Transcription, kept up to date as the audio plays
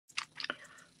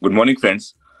Good morning,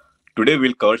 friends. Today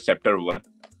we'll cover chapter 1,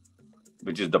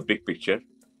 which is the big picture.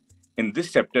 In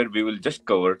this chapter, we will just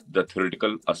cover the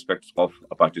theoretical aspects of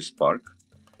Apache Spark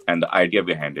and the idea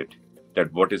behind it,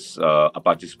 that what is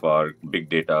Apache Spark, big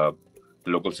data,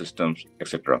 local systems,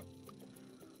 etc.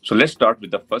 So let's start with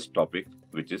the first topic,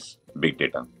 which is big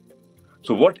data.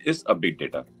 So what is a big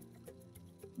data?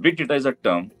 Big data is a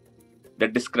term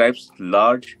that describes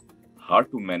large,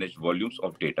 hard to manage volumes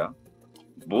of data,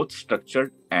 both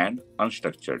structured and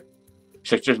unstructured.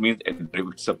 Structured means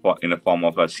it's in a form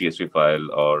of a CSV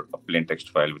file or a plain text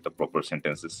file with the proper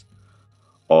sentences,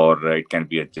 or it can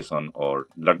be a JSON, or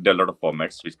there are a lot of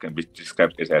formats which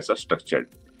describes it as a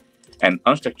structured. And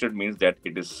unstructured means that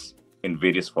it is in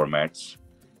various formats.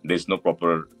 There is no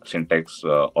proper syntax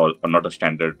or not a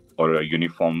standard or a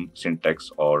uniform syntax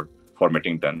or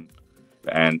formatting done,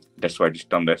 and that's why it is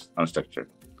termed as unstructured.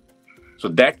 So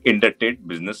that inundate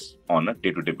business on a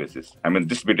day-to-day basis. I mean,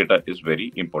 this big data is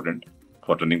very important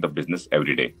for running the business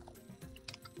every day.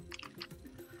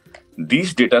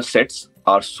 These data sets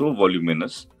are so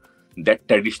voluminous that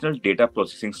traditional data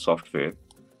processing software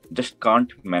just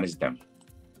can't manage them.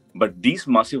 But these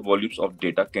massive volumes of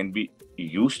data can be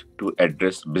used to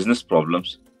address business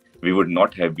problems we would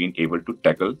not have been able to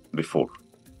tackle before.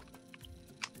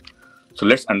 So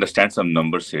let's understand some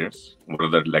numbers here. What are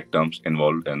the terms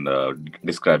involved in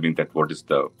describing that what is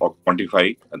the, or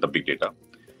quantify the big data.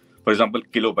 For example,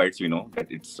 kilobytes, we know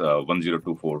that it's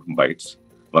 1024 bytes,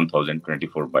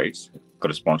 1024 bytes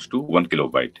corresponds to 1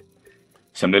 kilobyte.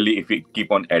 Similarly, if we keep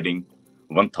on adding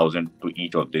 1000 to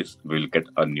each of this, we'll get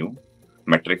a new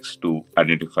metrics to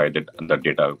identify that the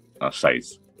data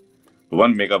size.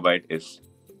 1 megabyte is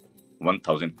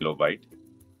 1000 kilobyte.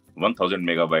 1000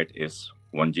 megabyte is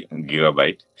 1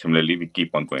 gigabyte. Similarly, we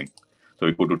keep on going. So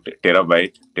we go to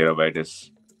terabyte. Terabyte is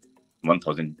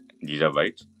 1000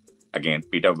 gigabytes. Again,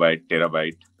 petabyte,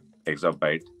 terabyte,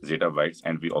 exabyte, zettabytes,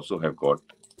 and we also have got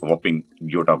whopping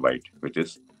yottabyte, which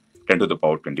is 10 to the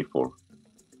power 24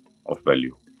 of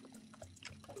value.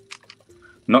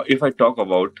 Now, if I talk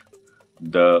about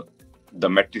the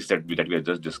metrics that we have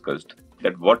just discussed,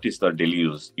 that what is the daily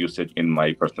usage in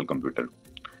my personal computer?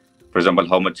 For example,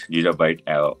 how much gigabyte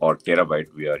or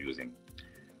terabyte we are using.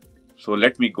 So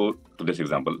let me go to this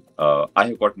example. I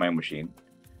have got my machine,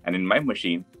 and in my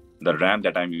machine, the RAM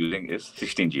that I'm using is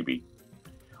 16 GB.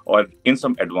 Or in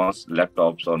some advanced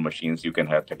laptops or machines, you can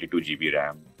have 32 GB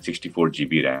RAM, 64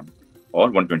 GB RAM, or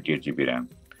 128 GB RAM.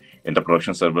 In the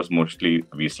production servers, mostly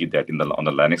we see that on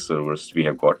the Linux servers, we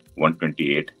have got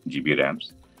 128 GB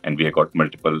RAMs, and we have got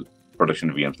multiple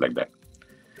production VMs like that.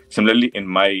 Similarly, in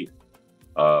my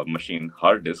machine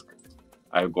hard disk,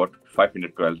 I have got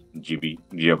 512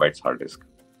 gigabytes hard disk.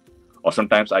 Or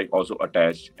sometimes I also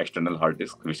attach external hard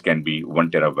disk, which can be 1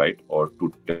 terabyte or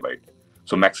 2 terabyte.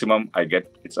 So maximum I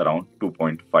get, it's around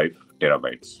 2.5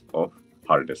 terabytes of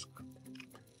hard disk.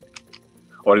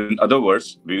 Or in other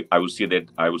words, I would say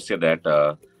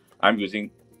that I'm using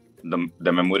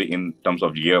the memory in terms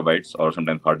of gigabytes, or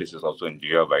sometimes hard disk is also in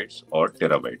gigabytes or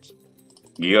terabytes.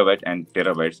 Gigabyte and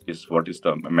terabytes is what is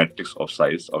the metrics of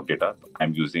size of data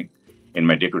I'm using in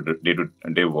my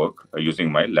day-to-day work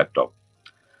using my laptop.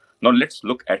 Now let's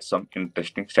look at some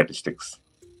interesting statistics.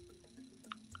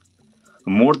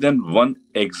 More than 1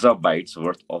 exabytes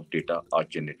worth of data are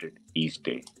generated each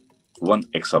day. 1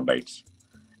 exabytes.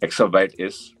 Exabyte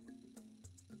is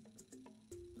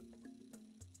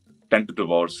 10 to the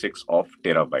power 6 of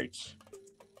terabytes.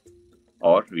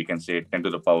 Or we can say 10 to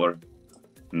the power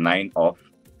 9 of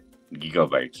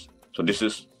gigabytes. So this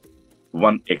is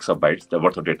 1 exabytes, the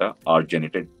worth of data are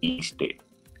generated each day.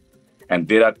 And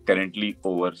there are currently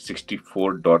over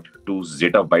 64.2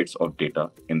 zettabytes of data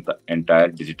in the entire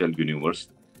digital universe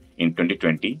in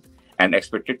 2020, and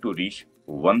expected to reach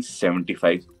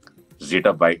 175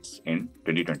 zettabytes in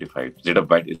 2025.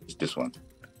 Zettabyte is this one,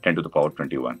 10 to the power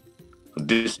 21. So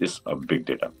this is a big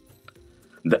data.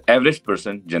 The average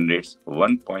person generates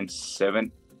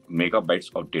 1.7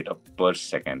 megabytes of data per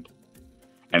second.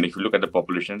 And if you look at the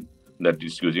population that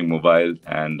is using mobile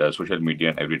and social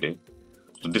media every day,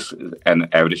 so this is an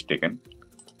average taken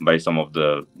by some of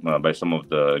the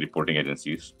reporting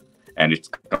agencies, and it's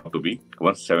come to be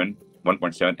 1.7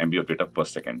 MB of data per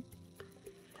second.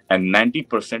 And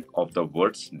 90% of the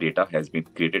world's data has been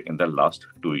created in the last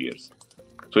 2 years.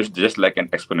 So it's just like an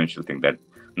exponential thing that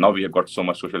now we have got so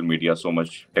much social media, so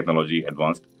much technology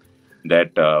advanced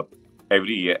that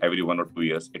every year, every 1 or 2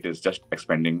 years, it is just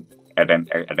expanding at an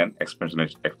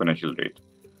exponential rate.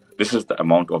 This is the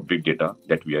amount of big data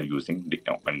that we are using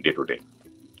on day to day.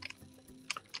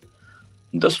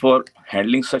 Thus, for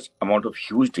handling such amount of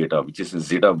huge data, which is in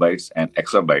zettabytes and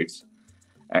exabytes,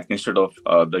 instead of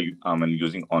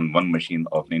using on one machine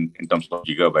of in terms of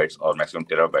gigabytes or maximum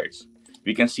terabytes,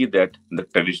 we can see that the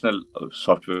traditional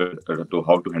software to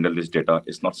how to handle this data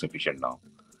is not sufficient now.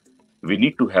 We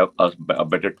need to have a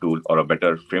better tool or a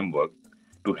better framework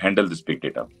to handle this big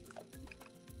data.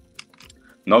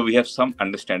 Now we have some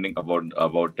understanding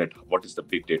about that, what is the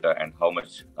big data and how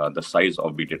much the size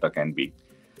of big data can be.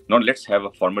 Now let's have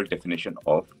a formal definition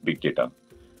of big data.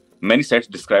 Many sites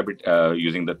describe it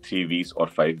using the 3 V's or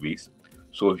 5 V's.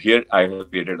 So here I have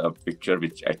created a picture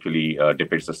which actually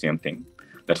depicts the same thing.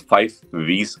 That's 5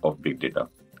 V's of big data.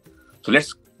 So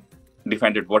let's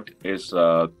define it. What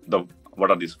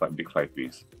are these big 5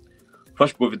 V's?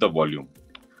 First, go with the volume.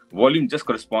 Volume just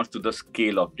corresponds to the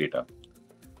scale of data.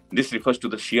 This refers to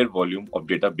the sheer volume of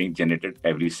data being generated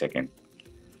every second.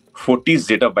 40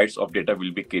 zettabytes of data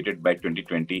will be created by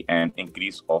 2020, an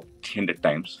increase of 300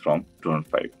 times from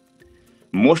 2005.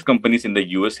 Most companies in the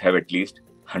US have at least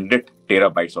 100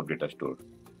 terabytes of data stored.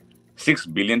 6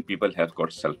 billion people have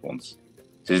got cell phones.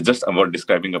 So it's just about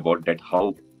describing about that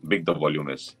how big the volume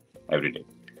is every day.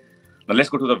 Now let's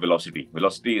go to the velocity.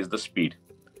 Velocity is the speed.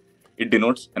 It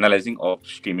denotes analyzing of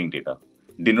streaming data.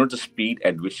 Denotes the speed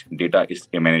at which data is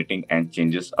emanating and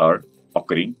changes are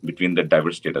occurring between the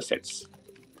diverse data sets.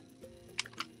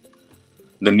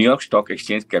 The New York Stock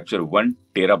Exchange captures 1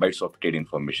 terabytes of trade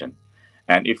information.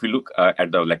 And if you look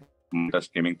at the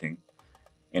streaming thing,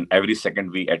 in every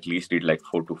second we at least read like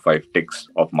 4 to 5 ticks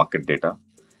of market data.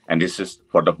 And this is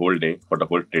for the whole day, for the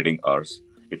whole trading hours.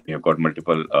 If we have got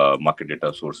multiple market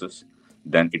data sources,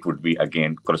 then it would be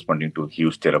again corresponding to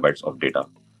huge terabytes of data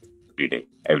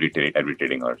every day, every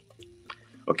trading hour.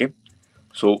 Okay,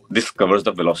 so this covers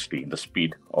the velocity, the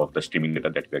speed of the streaming data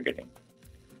that we are getting.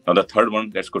 Now the third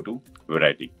one, let's go to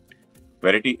variety.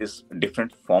 Variety is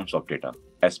different forms of data.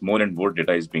 As more and more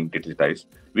data is being digitized,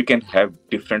 we can have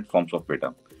different forms of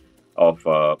data, of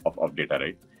data,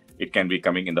 right? It can be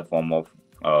coming in the form of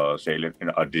say in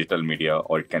a digital media,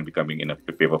 or it can be coming in a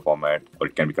paper format, or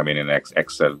it can be coming in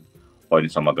Excel or in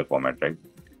some other format, right?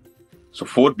 So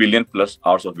 4 billion plus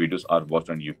hours of videos are watched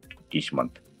on YouTube each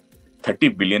month. 30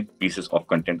 billion pieces of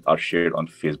content are shared on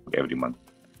Facebook every month.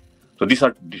 So these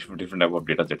are different type of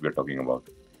data that we're talking about.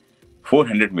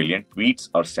 400 million tweets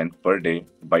are sent per day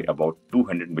by about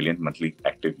 200 million monthly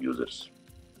active users.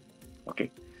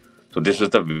 Okay, so this is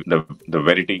the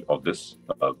variety of this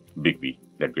big V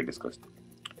that we discussed.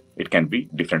 It can be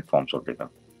different forms of data.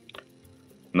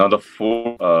 Now the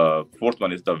fourth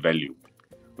one is the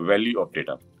value of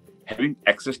data. Having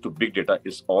access to big data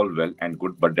is all well and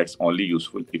good, but that's only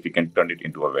useful if you can turn it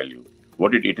into a value.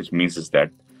 What it means is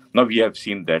that now we have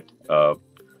seen that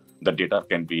the data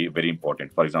can be very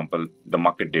important. For example, the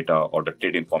market data or the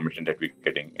trade information that we're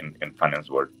getting in finance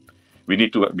world. We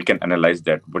can analyze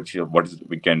that,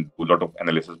 we can do a lot of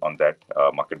analysis on that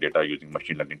market data using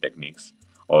machine learning techniques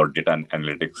or data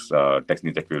analytics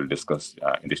techniques that we will discuss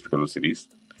in this tutorial series.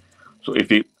 So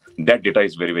that data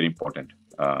is very, very important.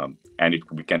 And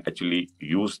we can actually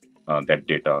use that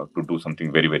data to do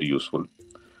something very, very useful,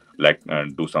 like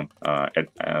do some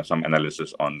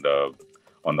analysis on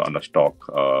the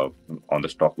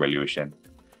stock valuation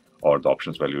or the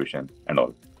options valuation and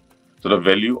all. So the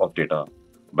value of data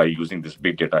by using this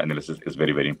big data analysis is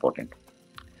very, very important.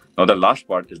 Now the last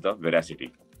part is the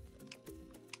veracity.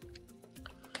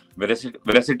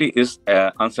 Veracity is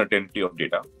uncertainty of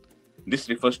data. This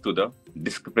refers to the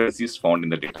discrepancies found in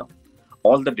the data.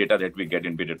 All the data that we get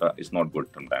in big data is not good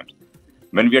sometimes.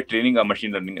 When we are training a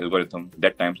machine learning algorithm,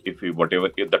 that times if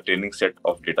the training set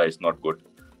of data is not good,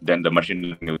 then the machine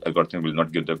learning algorithm will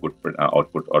not give the good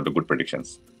output or the good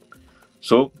predictions.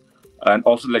 So, and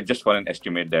also just for an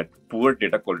estimate that poor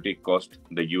data quality cost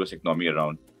the US economy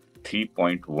around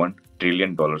 $3.1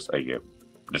 trillion a year.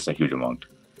 That's a huge amount.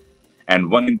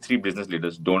 And 1 in 3 business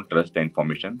leaders don't trust the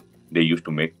information they use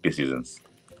to make decisions.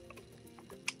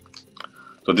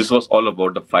 So this was all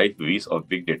about the 5 V's of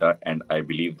big data. And I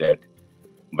believe that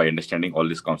by understanding all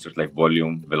these concepts like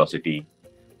volume, velocity,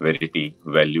 verity,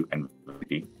 value, and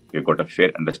variety, we've got a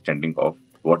fair understanding of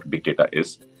what big data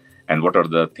is and what are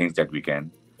the things that we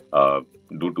can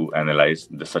do to analyze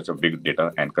such a big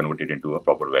data and convert it into a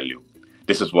proper value.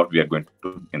 This is what we are going to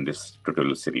do in this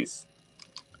tutorial series.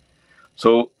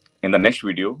 So in the next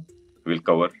video, we'll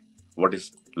cover what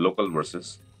is local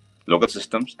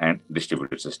systems and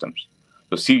distributed systems.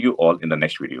 So see you all in the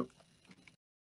next video.